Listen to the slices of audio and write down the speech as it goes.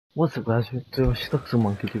What's up guys, we're Stuck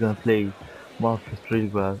Monkey, we're gonna play Mafia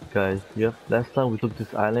 3 guys. Yep, last time we took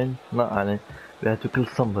this island, not island, we had to kill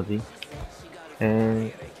somebody.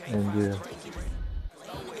 And, and yeah,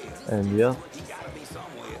 and yeah,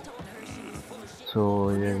 so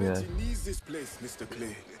yeah guys, Community needs this place, Mr.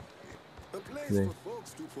 Clay. A place play. for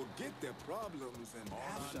folks to forget their problems and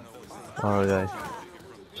have fun. Alright guys,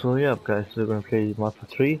 so yep guys, we're gonna play Mafia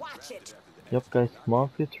 3. Yep guys,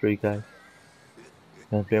 Mafia 3 guys.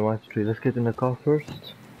 Gonna play Mafia 3, let's get in the car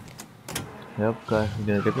first. Yep guys, we're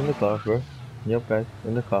gonna get in the car first. Yep guys,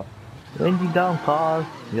 in the car. In the damn car!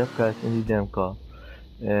 Yep guys, in the damn car.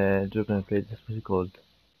 And we're gonna play this music called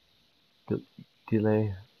D-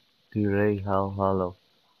 Delay Delay Hollow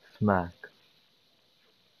Smack.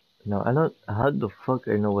 Now I don't how the fuck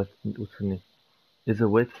I know what's the name. Is it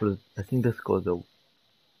wait for I think that's called the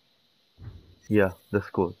yeah, that's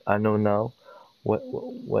called. I know now what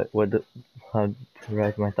the how to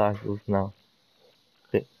write my titles now.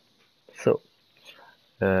 Okay. So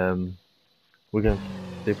um we're gonna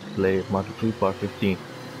play Master 3 Part 15.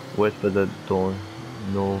 Wait for the Dawn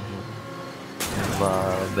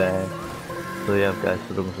Van. So yeah guys,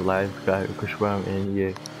 so welcome to live guy Kushram and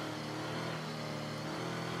yeah.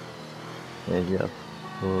 And yeah.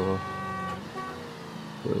 So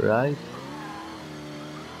right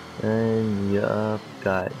and yeah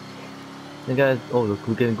guys. And guys, oh look,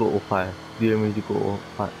 we can go 05. Do you want me to go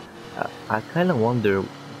 05? I kinda wonder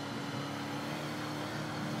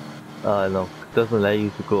no, it doesn't allow you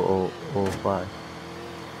to go 05.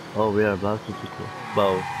 Oh, we are about to go.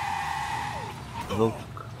 Wow, look,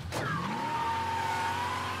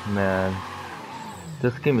 man,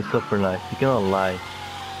 this game is super nice. You cannot lie.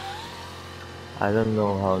 I don't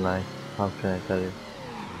know how nice. How can I tell you?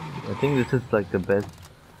 I think this is like the best.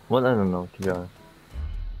 Well, I don't know to be honest.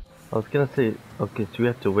 I was gonna say, okay, so we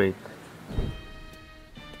have to wait.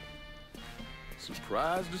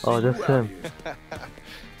 Surprised to see Oh, you that's out him. here.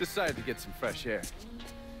 Decided to get some fresh air.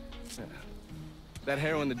 That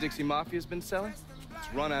heroin the Dixie Mafia's been selling?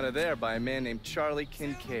 It's run out of there by a man named Charlie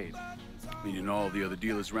Kincaid. Meaning all the other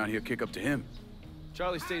dealers around here kick up to him.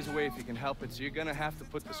 Charlie stays away if he can help it, so you're gonna have to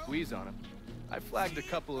put the squeeze on him. I flagged a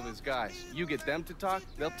couple of his guys. You get them to talk,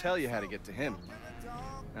 they'll tell you how to get to him.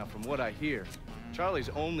 Now, from what I hear, Charlie's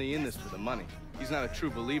only in this for the money. He's not a true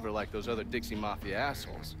believer like those other Dixie Mafia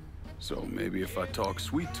assholes. So maybe if I talk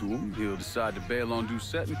sweet to him, he'll decide to bail on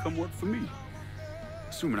Doucette and come work for me.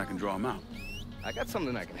 Assuming I can draw him out. I got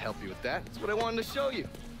something that can help you with that. That's what I wanted to show you.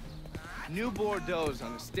 New Bordeaux's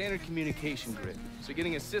on a standard communication grid, so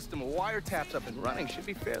getting a system of wiretaps up and running should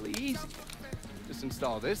be fairly easy. Just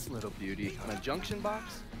install this little beauty on a junction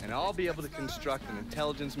box, and I'll be able to construct an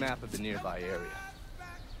intelligence map of the nearby area.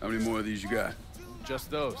 How many more of these you got? Just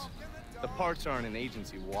those. The parts are on an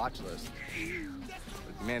agency watch list. But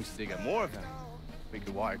if we manage to dig up more of them, we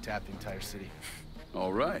could wiretap the entire city.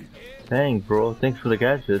 All right. Dang, bro, thanks for the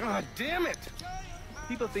gadget. God damn it!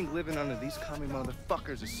 People think living under these commie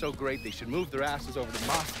motherfuckers is so great they should move their asses over to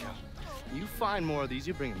Moscow. You find more of these,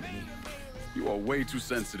 you bring them to me. You are way too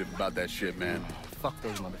sensitive about that shit, man. Fuck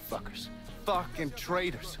those motherfuckers. Fucking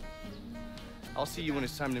traitors. I'll see you when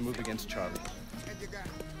it's time to move against Charlie.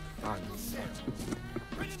 On set.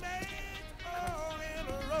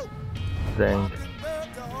 Dang.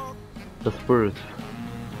 The Spurs.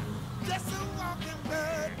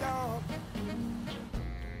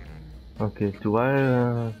 Okay, to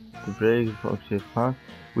wire the brake function plant,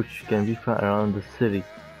 which can be found around the city.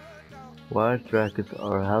 Wire trackers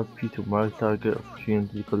are help you to mark target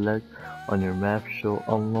opportunity collect on your map, show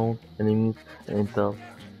unknown enemies and intel,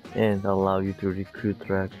 and allow you to recruit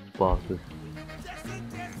track bosses.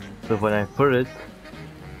 So when I put it,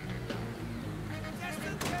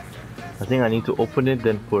 I think I need to open it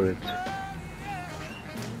then put it.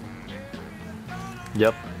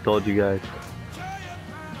 Yep, told you guys.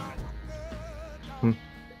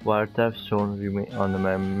 Wiretaps shown remain on the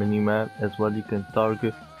mini-map as well. You can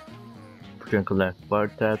target, you can collect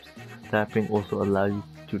wiretaps. Tapping also allows you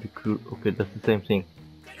to recruit. Okay, that's the same thing.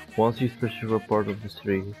 Once you specify part of the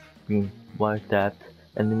series being wiretapped,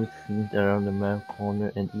 enemies seen around the map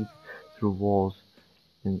corner and even through walls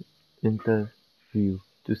in interview.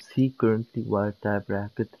 To see currently wiretap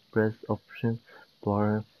bracket, press option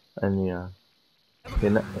bar and yeah. Okay,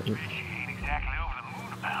 Ain't exactly over the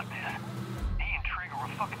moon about this. He and Trigger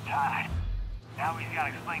were fucking tied. Now he's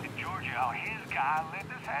gotta explain to Georgia how his guy let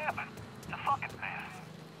this happen. It's a fucking mess.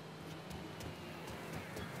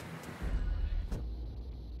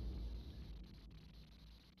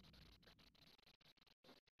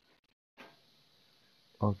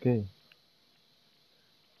 okay.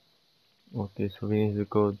 Okay, so we need to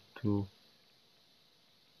go to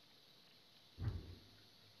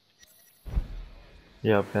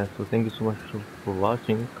Yeah, guys, so thank you so much for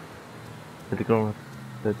watching.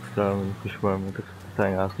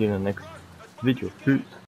 I'll see you in the next video. Peace.